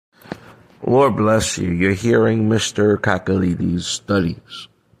Lord bless you. You're hearing Mr. Kakoulides studies.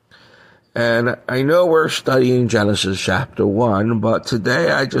 And I know we're studying Genesis chapter 1, but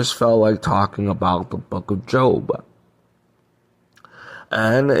today I just felt like talking about the book of Job.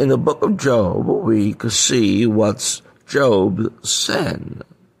 And in the book of Job, we could see what's Job's sin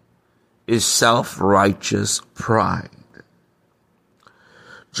is self-righteous pride.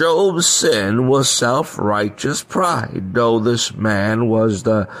 Job's sin was self-righteous pride, though this man was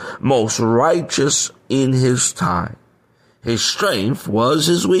the most righteous in his time. His strength was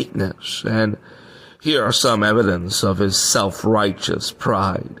his weakness, and here are some evidence of his self-righteous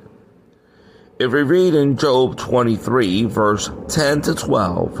pride. If we read in Job 23, verse 10 to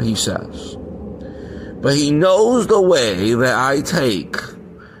 12, he says, "But he knows the way that I take.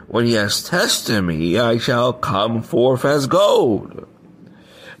 When he has tested me, I shall come forth as gold.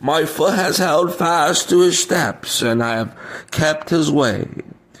 My foot has held fast to his steps, and I have kept his way,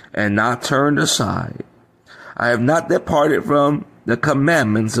 and not turned aside. I have not departed from the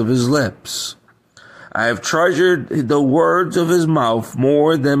commandments of his lips. I have treasured the words of his mouth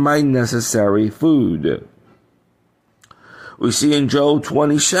more than my necessary food." We see in Job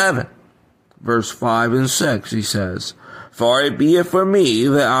 27, verse 5 and 6, he says, "Far be it from me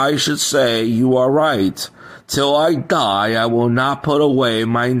that I should say you are right. Till I die, I will not put away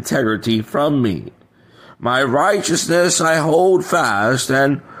my integrity from me. My righteousness I hold fast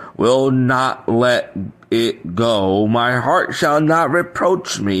and will not let it go. My heart shall not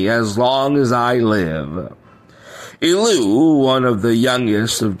reproach me as long as I live." Elihu, one of the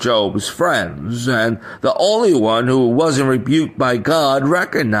youngest of Job's friends, and the only one who wasn't rebuked by God,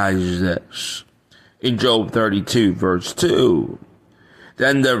 recognized this. In Job 32, verse 2,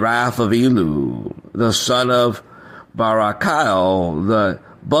 "Then the wrath of Elihu, the son of Barachiel, the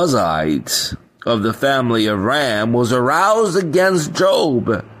Buzite of the family of Ram, was aroused against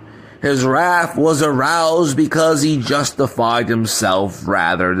Job. His wrath was aroused because he justified himself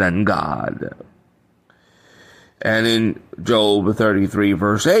rather than God." And in Job 33,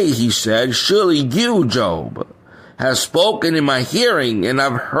 verse 8, he said, "Surely you, Job, have spoken in my hearing, and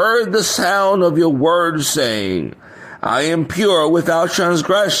I've heard the sound of your words, saying, I am pure without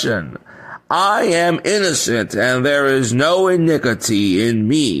transgression. I am innocent, and there is no iniquity in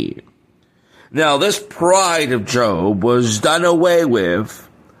me." Now, this pride of Job was done away with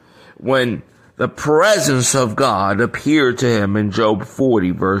when the presence of God appeared to him in Job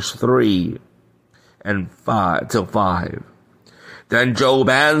 40, verse 3 and 5 till 5. "Then Job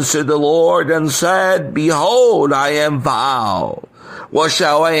answered the Lord and said, Behold, I am vile. What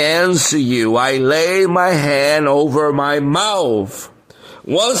shall I answer you? I lay my hand over my mouth.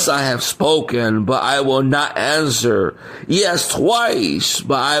 Once I have spoken, but I will not answer. Yes, twice,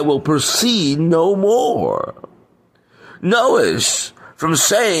 but I will proceed no more." Notice, from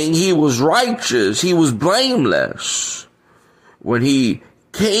saying he was righteous, he was blameless. When he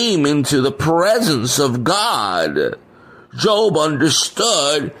came into the presence of God, Job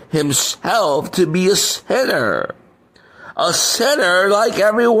understood himself to be a sinner like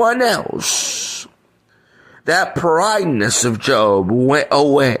everyone else. That prideness of Job went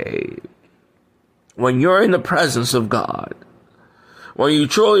away. When you're in the presence of God, when you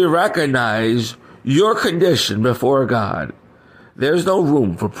truly recognize your condition before God, there's no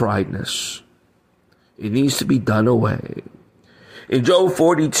room for prideness. It needs to be done away. In Job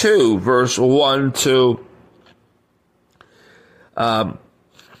 42, verse 1 to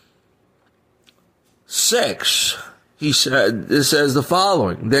 6, it says the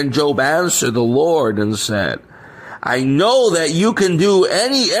following. "Then Job answered the Lord and said, I know that you can do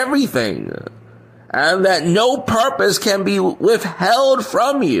everything, and that no purpose can be withheld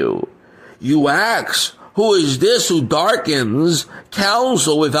from you. You ask, who is this who darkens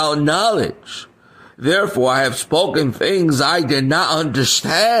counsel without knowledge? Therefore I have spoken things I did not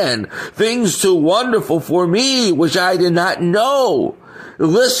understand, things too wonderful for me, which I did not know.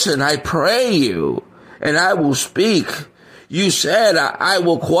 Listen, I pray you, and I will speak. You said, I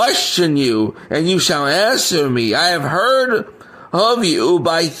will question you, and you shall answer me. I have heard of you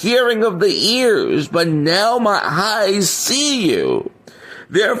by hearing of the ears, but now my eyes see you.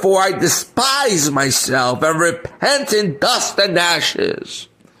 Therefore I despise myself and repent in dust and ashes."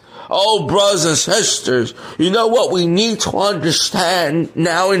 Oh, brothers and sisters, you know what we need to understand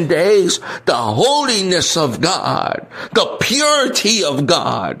nowadays? The holiness of God, the purity of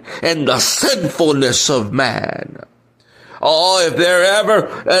God, and the sinfulness of man. Oh, if there ever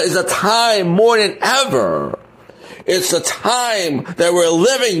is a time more than ever, it's the time that we're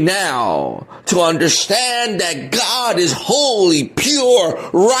living now to understand that God is holy, pure,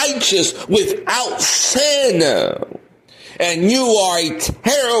 righteous, without sin. and you are a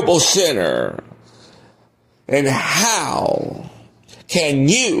terrible sinner. And how can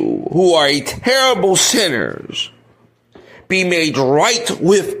you, who are a terrible sinners, be made right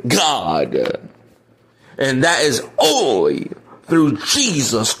with God? And that is only through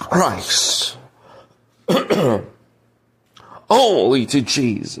Jesus Christ. Only to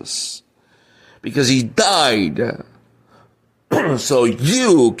Jesus. Because he died so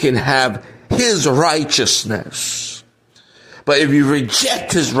you can have his righteousness. But if you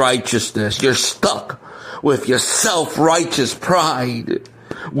reject his righteousness, you're stuck with your self-righteous pride,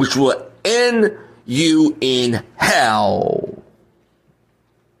 which will end you in hell.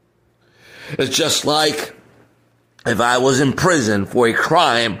 It's just like if I was in prison for a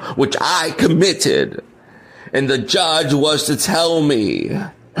crime which I committed, and the judge was to tell me,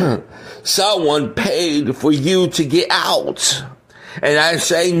 someone paid for you to get out. And I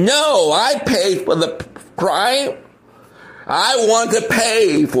say, no, I paid for the crime. I want to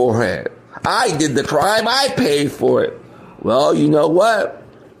pay for it. I did the crime. I paid for it. Well, you know what?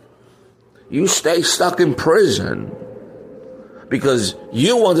 You stay stuck in prison because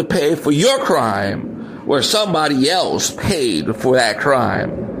you want to pay for your crime where somebody else paid for that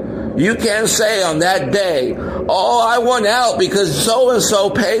crime. You can't say on that day, oh, I want out because so-and-so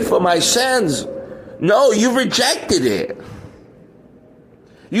paid for my sins. No, you rejected it.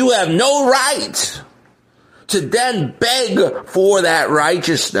 You have no right to then beg for that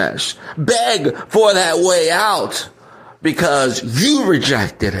righteousness, beg for that way out, because you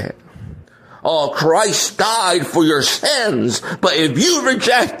rejected it. Oh, Christ died for your sins, but if you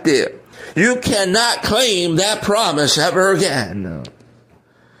reject it, you cannot claim that promise ever again.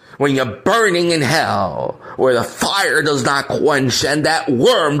 When you're burning in hell, where the fire does not quench and that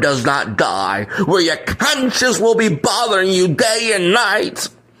worm does not die, where your conscience will be bothering you day and night,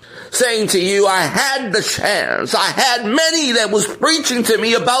 saying to you, I had the chance. I had many that was preaching to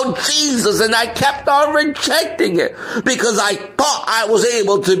me about Jesus, and I kept on rejecting it because I thought I was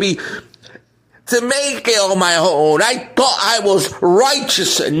able to make it on my own. I thought I was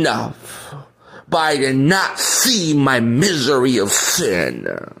righteous enough, but I did not see my misery of sin.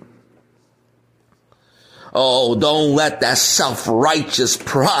 Oh, don't let that self-righteous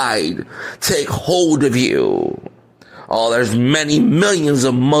pride take hold of you. Oh, there's many millions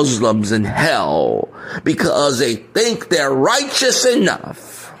of Muslims in hell because they think they're righteous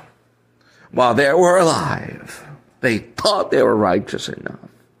enough while they were alive. They thought they were righteous enough,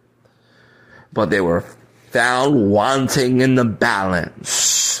 but they were found wanting in the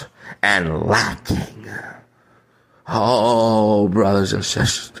balance and lacking. Oh, brothers and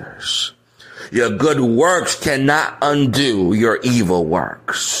sisters, your good works cannot undo your evil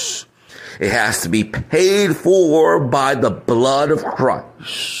works. It has to be paid for by the blood of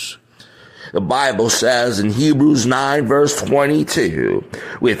Christ. The Bible says in Hebrews 9 verse 22,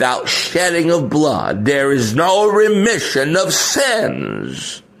 without shedding of blood, there is no remission of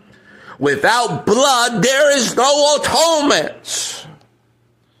sins. Without blood, there is no atonement.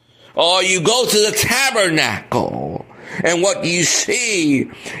 Oh, you go to the tabernacle, and what do you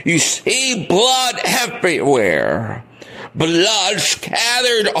see? You see blood everywhere. Blood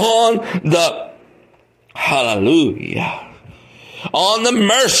scattered on the, hallelujah, on the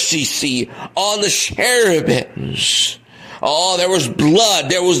mercy seat, on the cherubims. Oh, there was blood.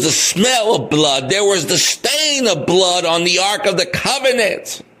 There was the smell of blood. There was the stain of blood on the Ark of the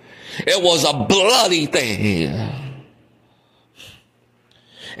Covenant. It was a bloody thing.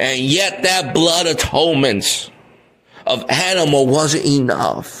 And yet that blood atonement of animal wasn't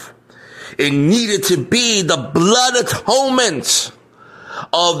enough. It needed to be the blood atonement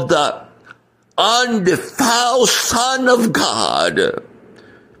of the undefiled Son of God.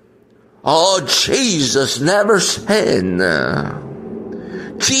 Oh, Jesus never sinned.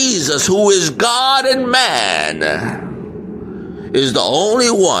 Jesus, who is God and man, is the only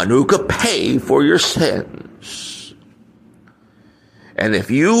one who could pay for your sins. And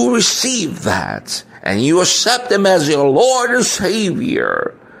if you receive that, and you accept him as your Lord and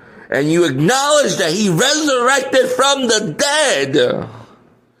Savior, and you acknowledge that he resurrected from the dead,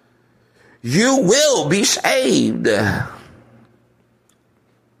 you will be saved.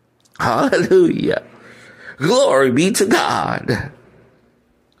 Hallelujah. Glory be to God.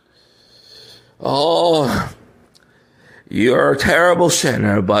 Oh, you're a terrible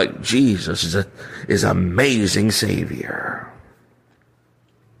sinner, but Jesus is an amazing Savior.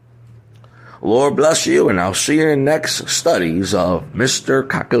 Lord bless you, and I'll see you in the next studies of Mr.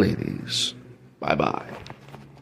 Kakoulides. Bye-bye.